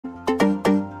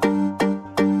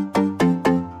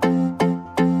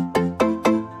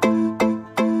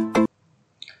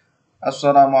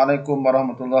Assalamualaikum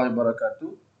warahmatullahi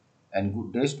wabarakatuh and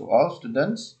good days to all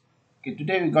students. Okay,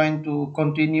 today we're going to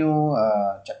continue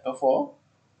chapter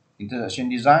 4, intersection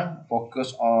design,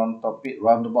 focus on topic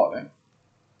roundabout.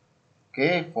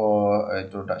 Okay, for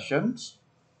introductions,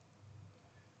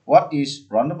 what is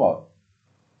roundabout?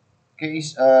 Okay,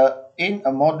 in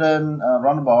a modern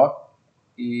roundabout,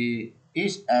 it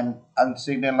is an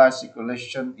unsignalized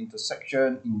circulation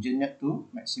intersection engineered to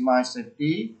maximize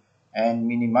safety and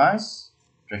minimize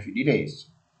traffic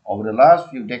delays. Over the last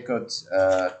few decades,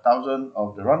 thousands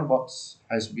of the roundabouts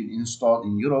has been installed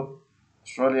in Europe,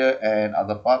 Australia, and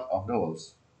other parts of the world.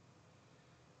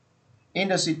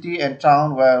 In the city and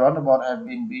town where roundabout have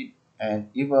been built, and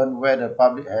even where the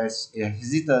public has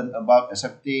hesitant about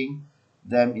accepting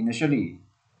them initially,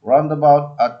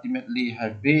 roundabout ultimately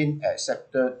have been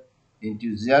accepted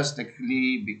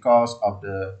enthusiastically because of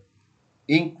the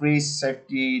increased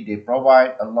safety they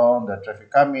provide along the traffic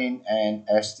calming and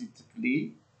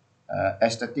aesthetic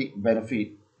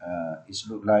benefit. It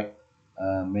look like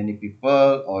many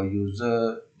people or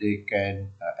user they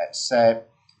can accept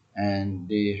and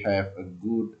they have a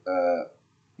good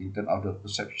in terms of the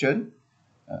perception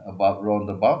about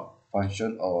roundabout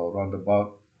function or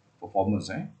roundabout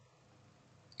performance.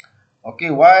 Okay,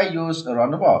 why use a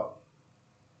roundabout?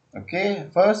 Okay,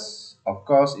 first, of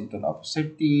course, in terms of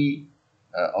safety,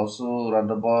 also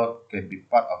roundabout can be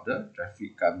part of the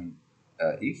traffic calming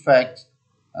effect,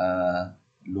 uh,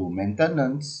 low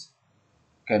maintenance,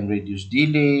 can reduce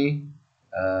delay,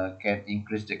 can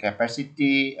increase the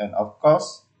capacity, and of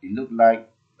course, it look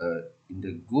like in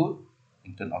the good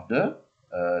in terms of the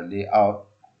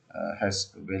layout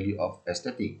has a value of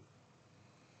aesthetic.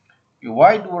 Okay,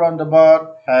 why do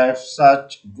roundabout have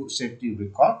such good safety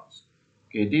records?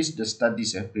 Okay, this the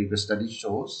studies and previous study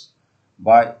shows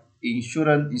by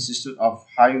Insurance Institute of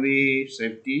Highway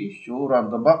Safety show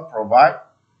roundabout provide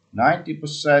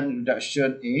 90%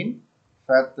 reduction in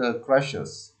fatal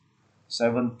crashes,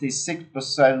 76%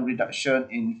 reduction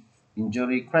in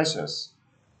injury crashes,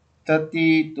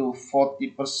 30 to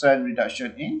 40%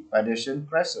 reduction in pedestrian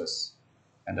crashes,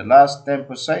 and the last 10%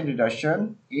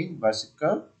 reduction in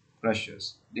bicycle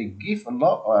crashes. They give a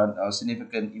lot on a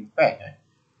significant impact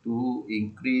to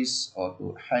increase or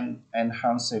to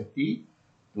enhance safety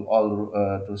to all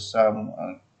to some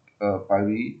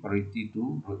priority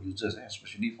to road users,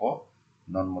 especially for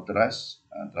non-motorized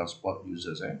transport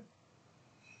users.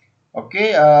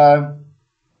 Okay,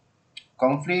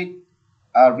 conflict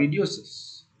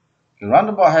reduces. Okay,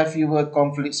 roundabout have fewer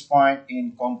conflict points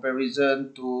in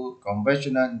comparison to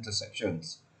conventional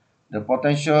intersections. The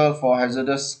potential for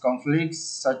hazardous conflicts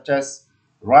such as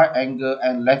right angle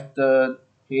and left turn,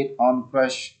 head-on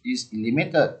crash is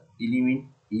eliminated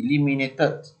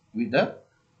with the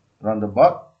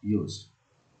roundabout use.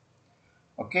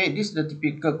 Okay, this is the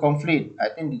typical conflict. I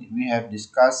think we have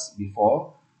discussed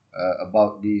before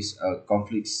about these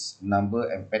conflicts number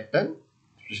and pattern,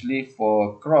 especially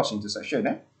for cross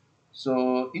intersection.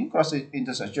 So in cross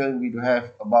intersection, we do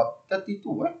have about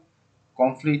 32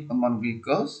 conflict among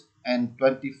vehicles and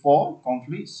 24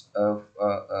 conflicts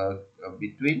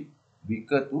between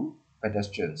vehicle to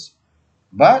pedestrians.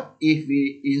 But if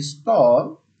we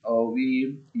install or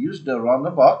we use the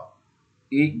roundabout,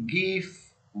 it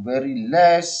gives very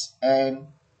less and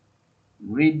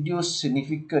reduce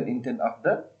significant in terms of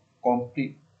the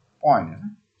complete point.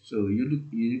 So you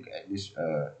look at these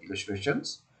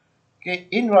illustrations. Okay,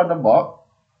 in roundabout,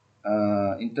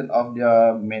 in terms of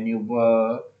their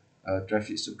maneuver,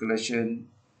 traffic circulation,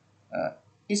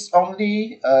 it's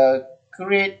only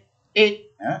create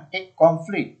eight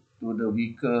conflict to the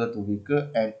vehicle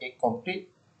and eight complete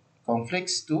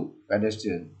conflicts to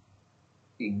pedestrian.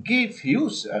 It gives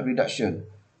huge reduction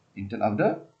in terms of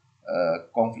the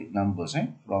conflict numbers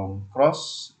from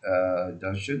cross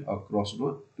junction or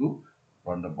crossroad to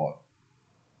roundabout.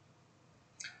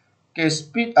 Okay,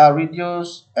 speed are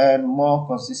reduced and more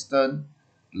consistent.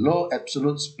 Low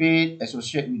absolute speed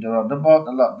associated with the roundabout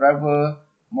allow driver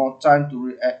more time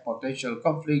to react potential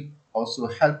conflict, also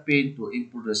helping to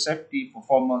improve the safety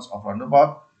performance of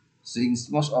roundabout since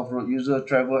most of road users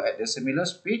travel at a similar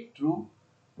speed through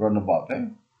roundabout.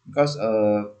 Because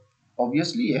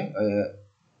obviously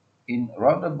in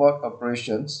roundabout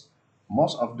operations,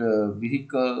 most of the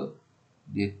vehicle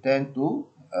they tend to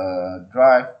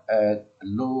drive at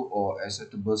low or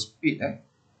acceptable speed.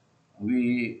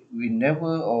 We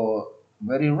never or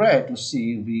very rare to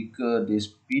see vehicle they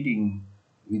speeding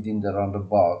within the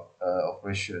roundabout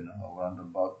operation or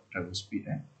roundabout travel speed.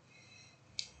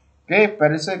 Okay,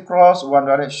 pedestrian cross one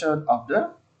direction of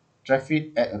the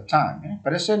traffic at a time.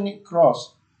 Pedestrian need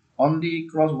cross only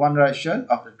cross one direction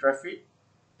of the traffic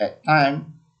at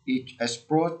time each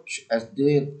approach as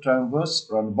they traverse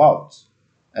roundabouts,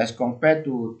 as compared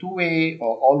to two-way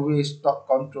or always stop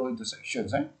control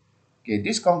intersections. Okay,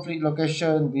 this conflict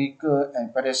location, vehicle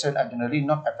and pedestrian are generally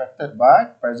not affected by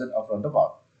presence of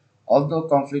roundabout. Although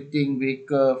conflicting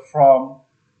vehicle from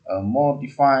a more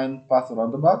defined path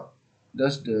roundabout,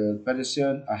 thus the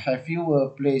pedestrian have fewer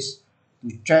place to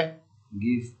check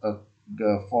give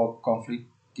for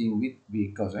conflicting with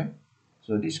vehicles.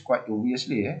 So this quite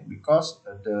obviously because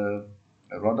the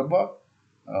roundabout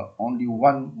only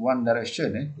one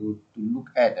direction to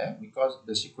look at because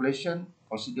the circulation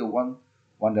consider one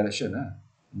direction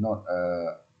not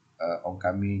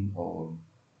oncoming or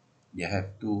they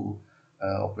have two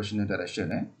operational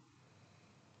direction.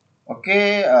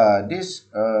 Okay, this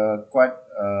quite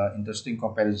interesting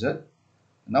comparison.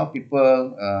 Now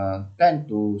people tend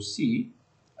to see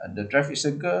the traffic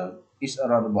circle is a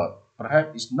roundabout.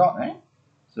 Perhaps it's not.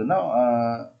 So now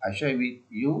I share with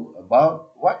you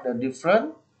about what the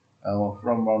difference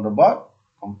from roundabout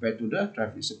compared to the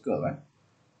traffic circle.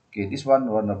 Okay, this one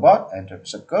roundabout and traffic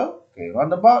circle. Okay,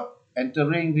 roundabout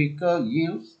entering vehicle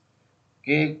yields.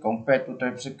 Okay, compared to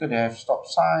traffic circle, they have stop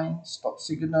sign, stop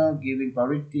signal, giving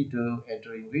priority to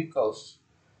entering vehicles.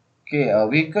 Okay, a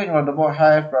vehicle in roundabout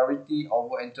have priority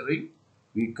over entering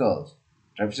vehicles.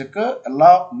 Traffic circle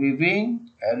allow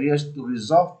weaving areas to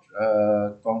resolve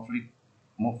conflict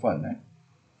movement.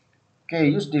 Okay,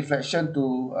 use deflection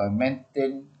to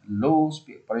maintain low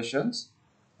speed operations.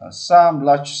 Some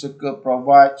large circle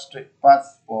provide straight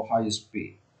path for higher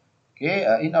speed. Okay,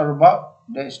 in a roundabout,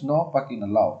 there is no parking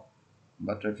allowed.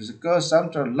 But traffic circle,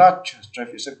 some large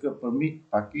traffic circle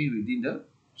permit parking within the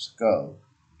circle.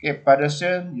 Okay,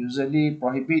 pedestrian usually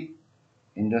prohibit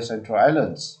in the central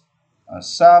islands.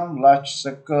 Some large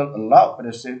circle allow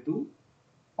pedestrian to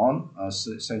on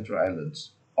central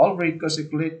islands. All vehicles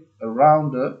circulate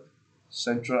around the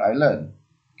central island.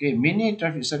 Okay, mini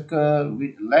traffic circle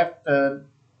with left turn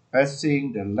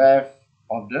passing the left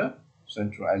of the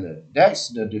central island. That's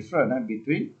the difference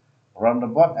between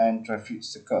roundabout and traffic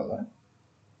circle.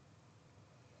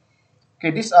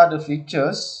 Okay, these are the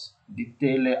features,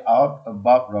 detail layout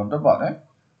about roundabout.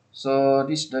 So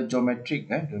this is the geometric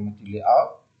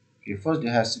layout. Okay, first they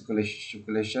have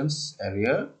circulations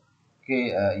area.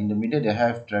 Okay, in the middle they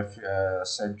have traffic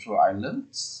central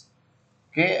islands.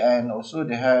 Okay, and also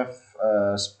they have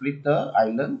splitter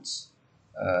islands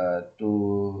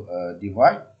to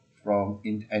divide from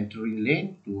entering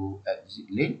lane to exit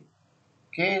lane.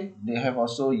 Okay, they have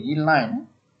also yield line.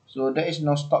 So there is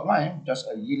no stop line,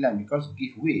 just a yield line because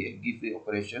give way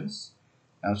operations.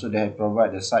 And so they have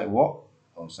provide the sidewalk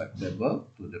or side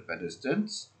level to the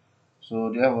pedestrians.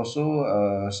 So they have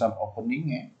also some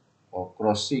opening or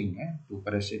crossing to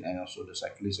pedestrian and also the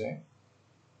cyclist.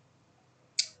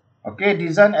 Okay,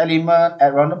 design element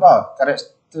at roundabout.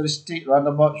 Characteristic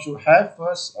roundabout should have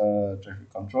first traffic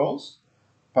controls,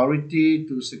 priority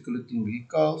to circulating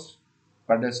vehicles,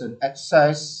 pedestrian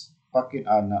access, parking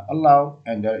are not allowed,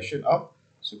 and direction of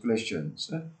circulation.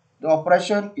 So, the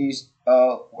operation is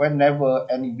whenever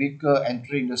any vehicle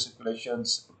entering the circulation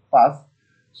path,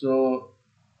 so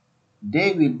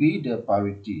they will be the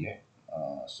priority.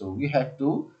 So we have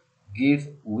to give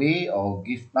way or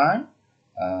give time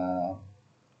uh,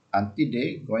 until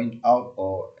they going out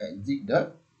or exit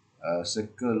the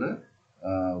circular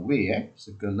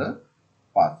circular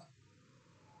path.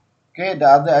 Okay, the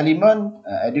other element,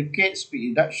 educate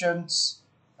speed reductions,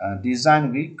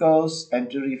 design vehicles,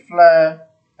 entry flare,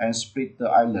 and split the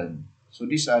island. So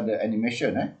these are the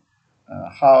animation,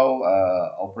 how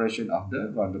operation of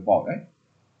the roundabout.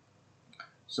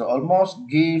 So almost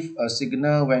give a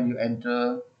signal when you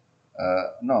enter,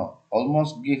 no,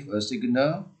 almost give a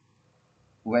signal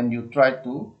when you try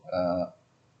to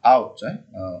out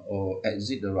or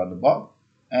exit the roundabout,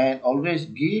 and always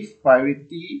give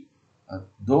priority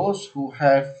those who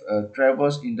have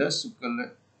travels in the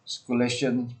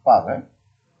circulation path.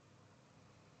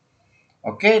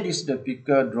 Okay, this is the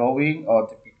typical drawing or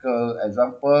typical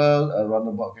example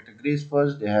roundabout categories.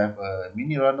 First, they have a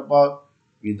mini roundabout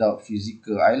without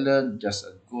physical island, just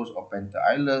a ghost of penta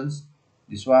islands.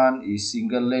 This one is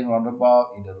single lane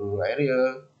roundabout in the rural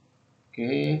area.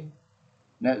 Okay,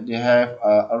 next they have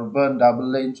urban double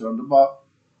lanes roundabout.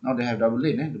 Now they have double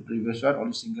lane. The previous one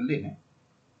only single lane.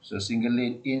 So single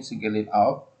lane in, single lane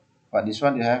out. But this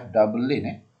one they have double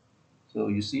lane. So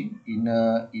you see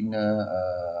inner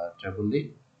travel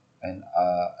lane and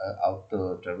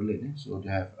outer travel lane. So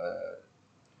they have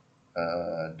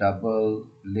a double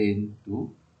lane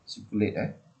to circulate.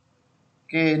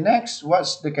 Okay, next,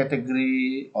 what's the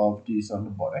category of this on the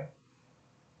board?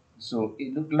 So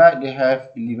it look like they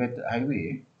have elevated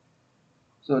highway.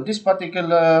 So this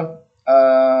particular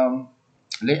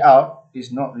layout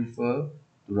is not refer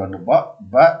to roundabout,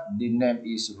 but the name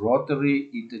is rotary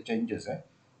interchanges,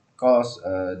 because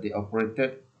they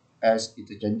operated as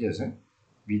interchanges,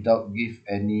 without give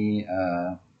any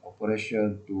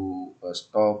operation to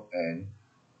stop and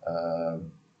uh,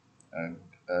 uh,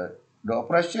 uh, the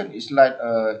operation is like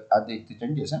other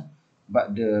interchanges,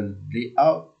 but the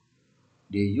layout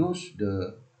they use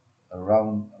the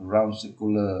round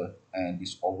circular and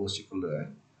this oval circular,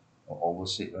 or oval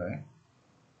shape, right?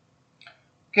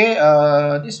 Okay,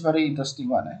 this very interesting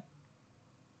one.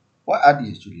 What are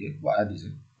these actually? What are these?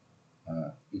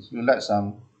 It feel like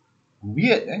some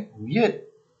weird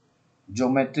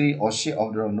geometry or shape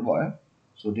of the roundabout.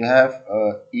 So they have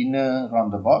inner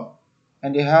roundabout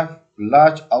and they have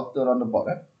large outer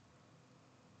roundabout.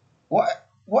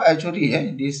 What actually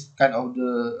this kind of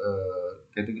the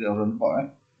category of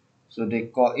roundabout? So they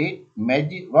call it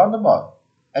magic roundabout.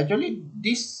 Actually,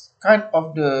 this kind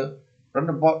of the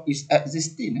roundabout is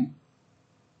existing.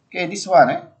 Okay, this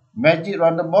one, magic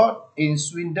roundabout in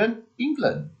Swindon,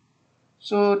 England.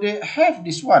 So they have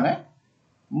this one,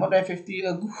 more than 50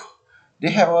 years ago. They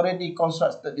have already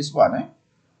constructed this one.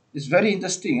 It's very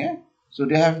interesting. So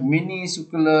they have mini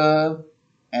circular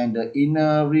and the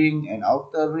inner ring and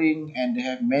outer ring, and they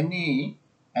have many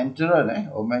entrance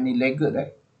or many legged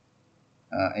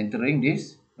entering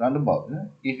this roundabout.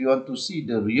 If you want to see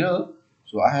the real,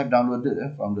 so I have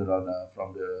downloaded from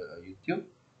the YouTube.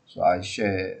 So I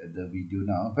share the video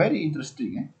now. Very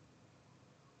interesting.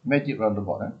 Magic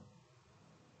roundabout.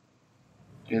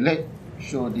 Okay, let's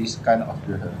show this kind of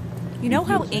the You know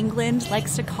how videos, England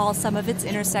likes to call some of its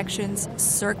intersections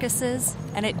circuses,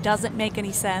 and it doesn't make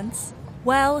any sense?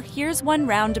 Well, here's one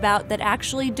roundabout that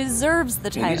actually deserves the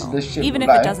Okay, this is title, the shape even if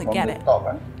line it doesn't from get the it.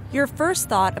 top. Your first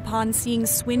thought upon seeing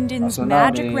Swindon's So now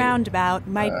magic they roundabout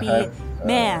might be, have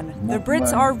man, the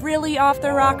Brits movement are really off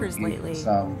their or rockers give lately.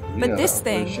 some But real this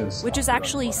thing, operations which of is the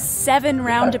actually roundabout. 7 They have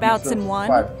roundabouts in different one,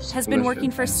 five has been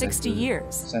working for circulation 60 and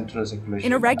years. central circulation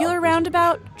In a and regular outer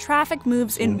roundabout, circulation. traffic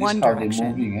moves So in this one how they direction.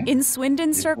 moving, In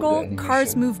Swindon They put the Circle,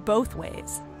 cars animation. move both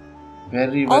ways.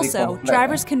 Very Also, complex.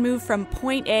 drivers can move from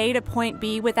point A to point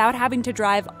B without having to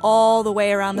drive all the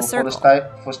way around the So for the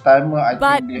circle. first timer, I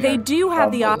But think they do have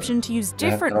the trouble. option to use They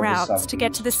have different trouble routes to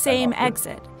get to the same something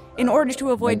exit in order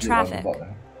to avoid magic traffic.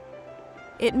 roundabout.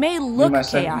 It may look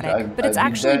myself, chaotic, but I it's did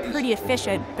actually that, pretty it's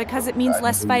efficient also because it means I'm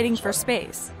less doing fighting this for one.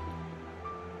 space.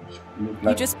 Look You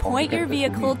like just point your complicated to me,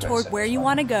 vehicle but toward it's where you fun.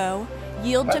 want to go,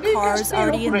 yield But to they can cars still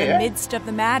already in operate, the midst of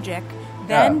the magic,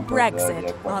 Yeah, then because, they Brexit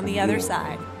are quite on the other familiar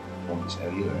side. from this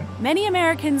area. Many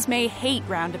Americans may hate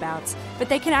roundabouts, but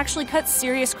they can actually cut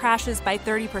serious crashes by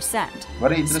 30%.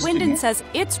 Very interesting. Swindon says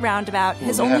its roundabout So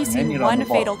has they only have many seen one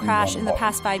roundabout fatal in crash in the roundabout.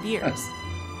 past 5 years.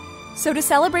 So to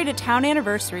celebrate a town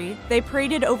anniversary, they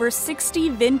paraded over 60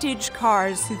 vintage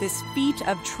cars through this feat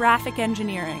of traffic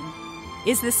engineering.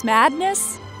 Is this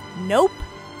madness? Nope.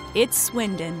 It's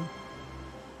Swindon.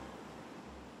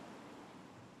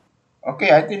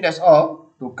 Okay, I think that's all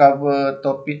to cover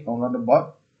topic on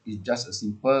roundabout. It's just a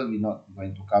simple. We're not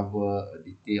going to cover a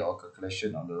detail or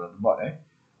calculation on the roundabout.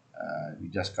 We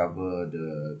just cover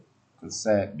the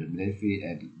concept, the benefit,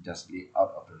 and just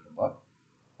layout of the roundabout.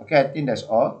 Okay, I think that's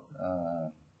all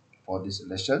for this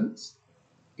lessons.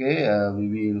 Okay, we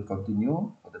will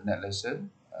continue for the next lesson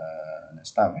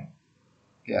next time.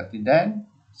 Okay, until then,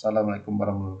 Assalamualaikum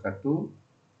warahmatullahi wabarakatuh,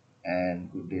 and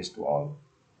good days to all.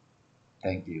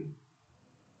 Thank you.